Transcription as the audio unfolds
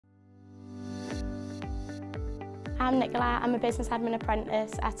I'm Nicola, I'm a business admin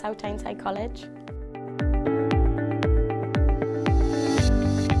apprentice at South Tyne College.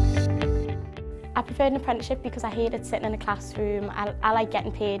 I preferred an apprenticeship because I hated sitting in a classroom. I like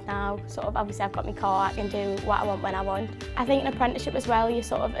getting paid now. Obviously I've got my car, I can do what I want when I want. I think an apprenticeship as well, you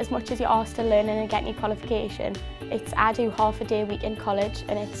as much as you are still learning and getting your qualification, I do half a day a week in college,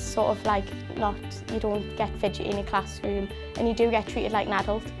 and it's you don't get fidgety in a classroom, and you do get treated like an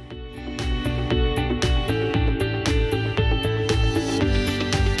adult.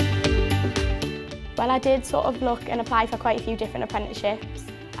 Well, I did look and apply for quite a few different apprenticeships,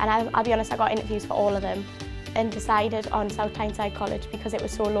 and I'll be honest, I got interviews for all of them and decided on South Tyne College because it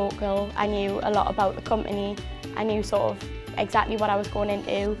was so local. I knew a lot about the company, I knew exactly what I was going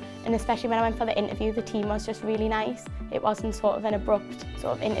into, and especially when I went for the interview, the team was just really nice. It wasn't an abrupt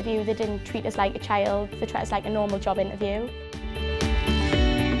interview. They didn't treat us like a child, they treated us like a normal job interview.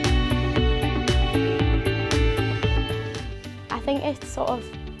 I think it's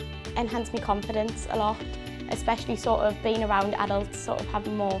enhanced my confidence a lot, especially being around adults,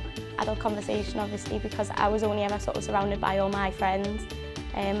 having more adult conversation, obviously, because I was only ever surrounded by all my friends,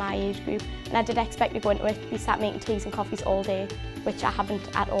 my age group, and I did expect to go into it, be sat making teas and coffees all day, which I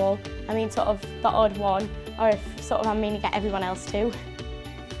haven't at all. I mean, the odd one, or if I mainly get everyone else too.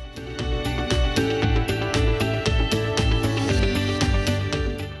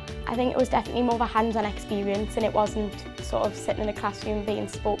 I think it was definitely more of a hands-on experience, and it wasn't sitting in a classroom being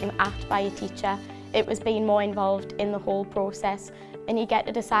spoken at by a teacher. It was being more involved in the whole process, and you get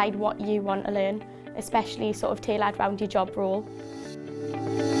to decide what you want to learn, especially tailored around your job role.